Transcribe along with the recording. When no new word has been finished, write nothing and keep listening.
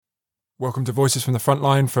Welcome to Voices from the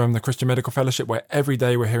Frontline from the Christian Medical Fellowship, where every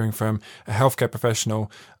day we're hearing from a healthcare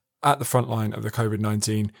professional at the front line of the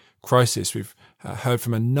COVID-19 crisis. We've heard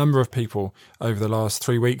from a number of people over the last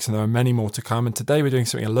 3 weeks, and there are many more to come. And today we're doing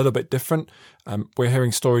something a little bit different. We're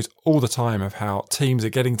hearing stories all the time of how teams are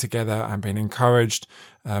getting together and being encouraged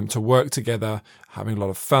to work together, having a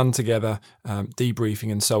lot of fun together,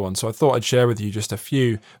 debriefing and so on. So I thought I'd share with you just a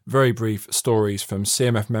few very brief stories from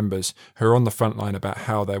CMF members who are on the front line about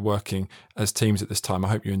how they're working as teams at this time. I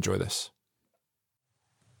hope you enjoy this.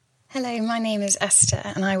 Hello, my name is Esther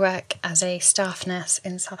and I work as a staff nurse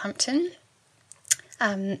in Southampton.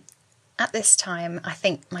 At this time, I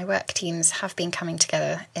think my work teams have been coming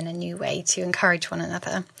together in a new way to encourage one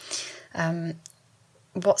another.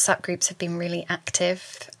 WhatsApp groups have been really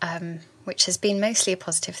active, which has been mostly a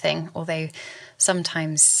positive thing, although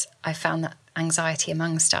sometimes I found that anxiety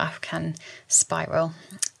among staff can spiral.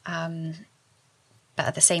 But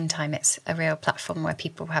at the same time, it's a real platform where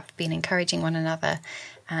people have been encouraging one another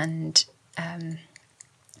and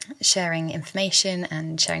sharing information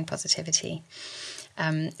and sharing positivity.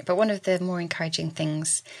 But one of the more encouraging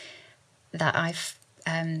things that I've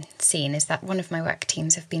seen is that one of my work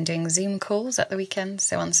teams have been doing Zoom calls at the weekend.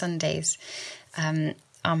 So on Sundays,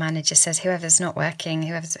 our manager says whoever's not working,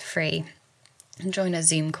 whoever's free, join a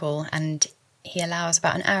Zoom call, and he allows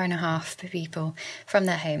about an hour and a half for people from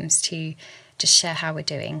their homes to just share how we're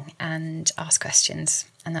doing and ask questions.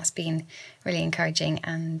 And that's been really encouraging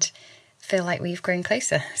and feel like we've grown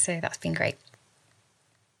closer. So that's been great.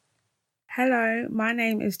 Hello, my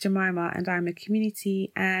name is Jemima and I'm a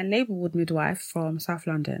community and labour ward midwife from South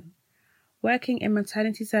London. Working in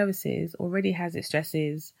maternity services already has its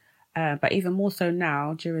stresses, but even more so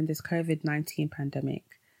now during this COVID-19 pandemic.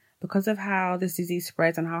 Because of how this disease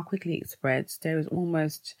spreads and how quickly it spreads, there is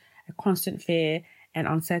almost a constant fear and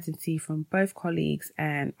uncertainty from both colleagues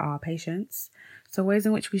and our patients. So ways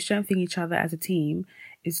in which we strengthen each other as a team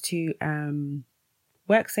is to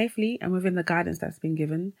work safely and within the guidance that's been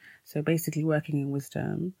given. So basically working in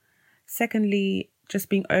wisdom. Secondly, just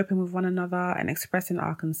being open with one another and expressing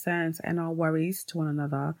our concerns and our worries to one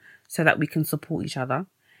another so that we can support each other.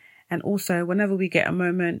 And also, whenever we get a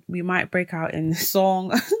moment, we might break out in a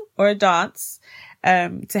song or a dance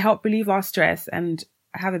to help relieve our stress and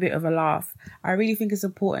have a bit of a laugh. I really think it's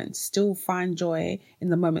important to still find joy in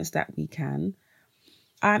the moments that we can.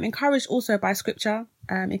 I'm encouraged also by scripture.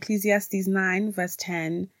 Ecclesiastes 9 verse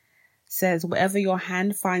 10 says, whatever your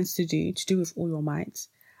hand finds to do with all your might.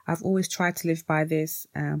 I've always tried to live by this,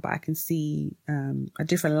 but I can see a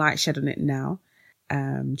different light shed on it now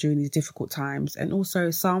during these difficult times. And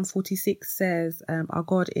also Psalm 46 says, our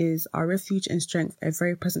God is our refuge and strength, a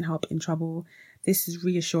very present help in trouble. This is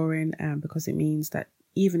reassuring because it means that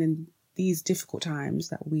even in these difficult times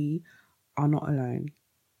that we are not alone.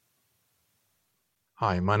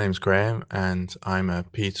 Hi, my name's Graham and I'm a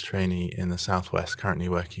PEDS trainee in the Southwest, currently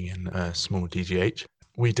working in a small DGH.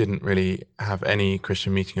 We didn't really have any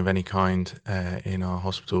Christian meeting of any kind in our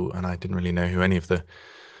hospital, and I didn't really know who any of the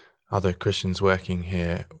other Christians working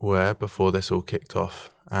here were before this all kicked off.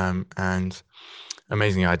 And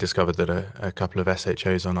amazingly, I discovered that a couple of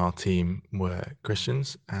SHOs on our team were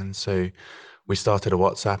Christians, and so we started a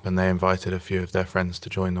WhatsApp and they invited a few of their friends to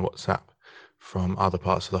join the WhatsApp from other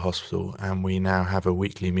parts of the hospital, and we now have a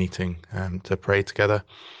weekly meeting to pray together.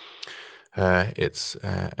 It's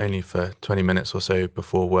only for 20 minutes or so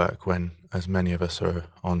before work when as many of us are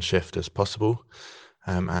on shift as possible,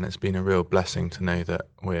 and it's been a real blessing to know that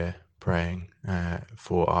we're praying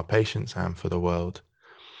for our patients and for the world.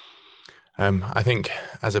 I think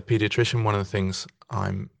as a paediatrician, one of the things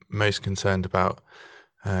I'm most concerned about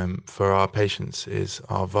for our patients is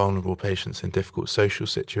our vulnerable patients in difficult social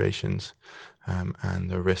situations and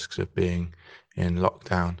the risks of being in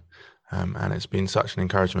lockdown. And it's been such an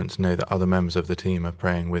encouragement to know that other members of the team are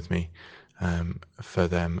praying with me for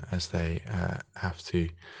them as they have to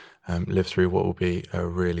live through what will be a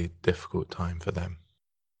really difficult time for them.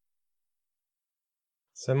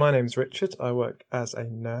 So my name's Richard. I work as a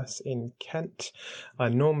nurse in Kent. I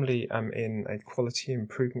normally am in a quality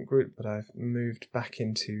improvement group, but I've moved back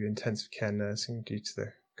into intensive care nursing due to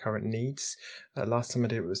the current needs. Last time I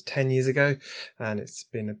did it was 10 years ago, and it's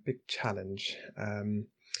been a big challenge.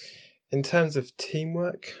 In terms of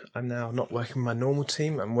teamwork, I'm now not working with my normal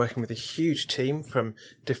team. I'm working with a huge team from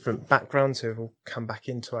different backgrounds who have all come back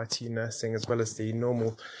into ITU nursing, as well as the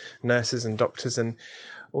normal nurses and doctors. And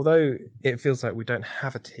although it feels like we don't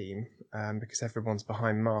have a team, because everyone's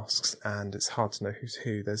behind masks and it's hard to know who's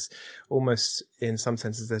who. There's almost, in some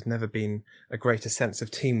senses, there's never been a greater sense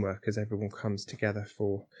of teamwork as everyone comes together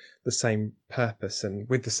for the same purpose and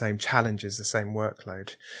with the same challenges, the same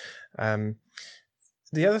workload.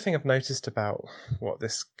 The other thing I've noticed about what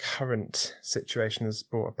this current situation has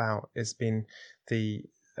brought about has been the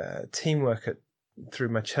teamwork through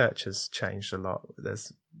my church has changed a lot.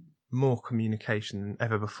 There's more communication than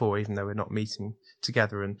ever before, even though we're not meeting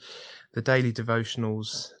together. And the daily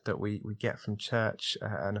devotionals that we get from church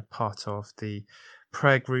and a part of the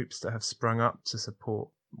prayer groups that have sprung up to support,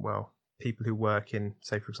 well, people who work in,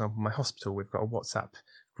 say, for example, my hospital. We've got a WhatsApp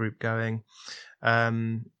group going.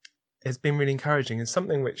 It's been really encouraging. And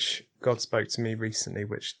something which God spoke to me recently,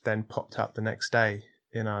 which then popped up the next day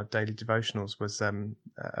in our daily devotionals, was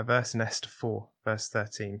a verse in Esther 4, verse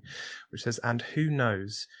 13, which says, "And who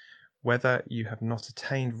knows whether you have not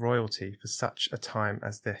attained royalty for such a time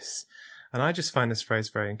as this." And I just find this phrase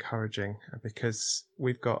very encouraging, because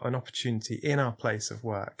we've got an opportunity in our place of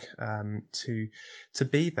work to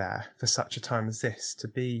be there for such a time as this, to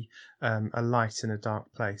be a light in a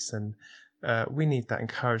dark place. And we need that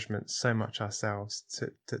encouragement so much ourselves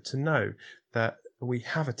to know that we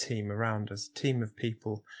have a team around us, a team of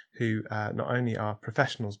people who not only are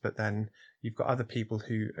professionals, but then you've got other people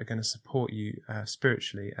who are going to support you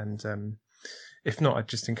spiritually. And if not, I'd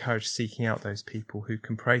just encourage seeking out those people who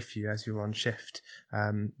can pray for you as you're on shift.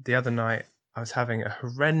 The other night, I was having a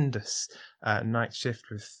horrendous night shift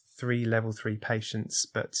with 3 level 3 patients,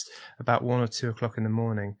 but about 1 or 2 o'clock in the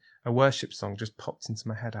morning, a worship song just popped into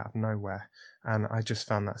my head out of nowhere, and I just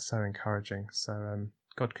found that so encouraging. So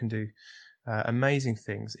God can do amazing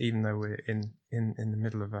things, even though we're in the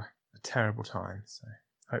middle of a terrible time. So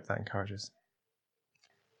I hope that encourages.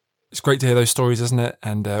 It's great to hear those stories, isn't it?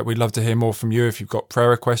 And we'd love to hear more from you. If you've got prayer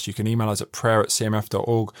requests, you can email us at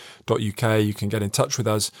prayer@cmf.org.uk. You can get in touch with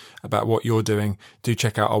us about what you're doing. Do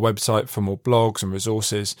check out our website for more blogs and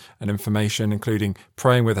resources and information, including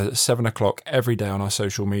praying with us at 7 o'clock every day on our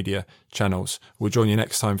social media channels. We'll join you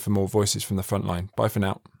next time for more Voices from the Frontline. Bye for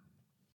now.